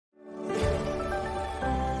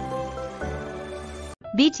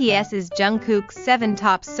BTS's Jungkook 7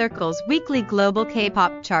 tops Circle's weekly global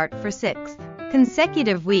K-pop chart for 6th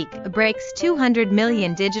consecutive week, breaks 200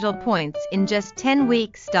 million digital points in just 10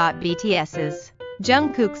 weeks. BTS's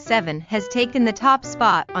Jungkook 7 has taken the top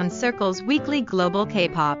spot on Circle's weekly global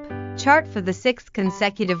K-pop chart for the 6th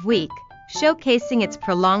consecutive week, showcasing its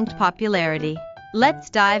prolonged popularity. Let's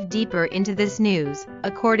dive deeper into this news.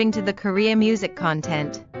 According to the Korea Music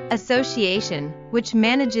Content Association, which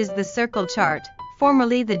manages the Circle chart,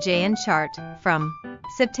 formerly the JN chart, from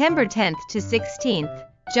September 10th to 16th,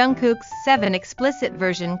 Jungkook's 7 explicit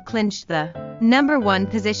version clinched the #1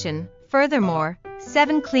 position. Furthermore,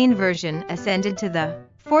 7 clean version ascended to the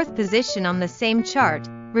 4th position on the same chart,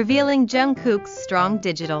 revealing Jungkook's strong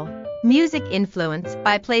digital music influence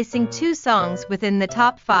by placing 2 songs within the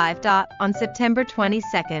top 5. On September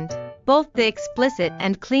 22nd, both the explicit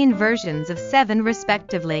and clean versions of 7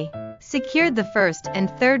 respectively secured the 1st and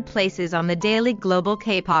 3rd places on the daily global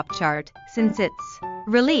K-pop chart. Since its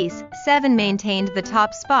release, 7 maintained the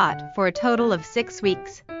top spot for a total of 6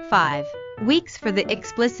 weeks, 5 weeks for the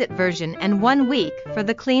explicit version and 1 week for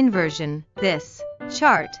the clean version. This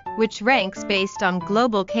chart, which ranks based on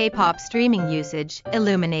global K-pop streaming usage,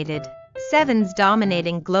 illuminated 7's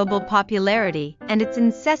dominating global popularity and its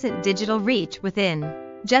incessant digital reach within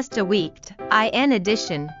just a week. In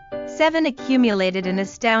addition, 7 accumulated an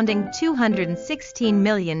astounding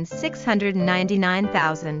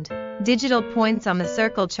 216,699,000 digital points on the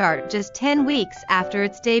Circle chart just 10 weeks after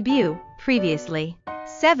its debut. Previously,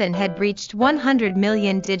 7 had reached 100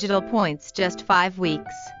 million digital points just 5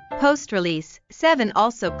 weeks post-release. 7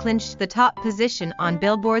 also clinched the top position on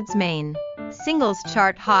Billboard's main singles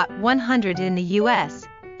chart Hot 100 in the US,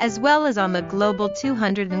 as well as on the Global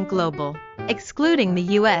 200 and Global, excluding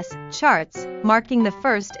the US, charts, marking the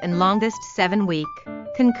first and longest 7-week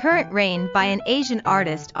concurrent reign by an Asian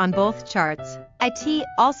artist on both charts. It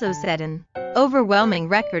also set an overwhelming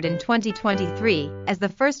record in 2023 as the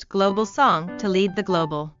first global song to lead the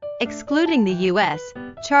global, excluding the US,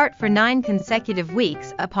 chart for 9 consecutive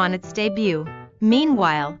weeks upon its debut.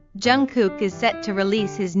 Meanwhile, Jungkook is set to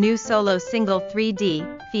release his new solo single 3D,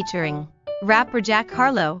 featuring rapper Jack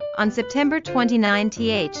Harlow, on September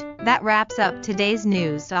 29th. That wraps up today's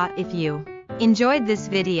news. If you enjoyed this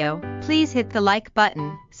video, please hit the like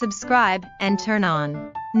button, subscribe, and turn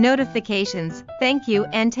on notifications. Thank you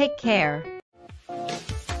and take care.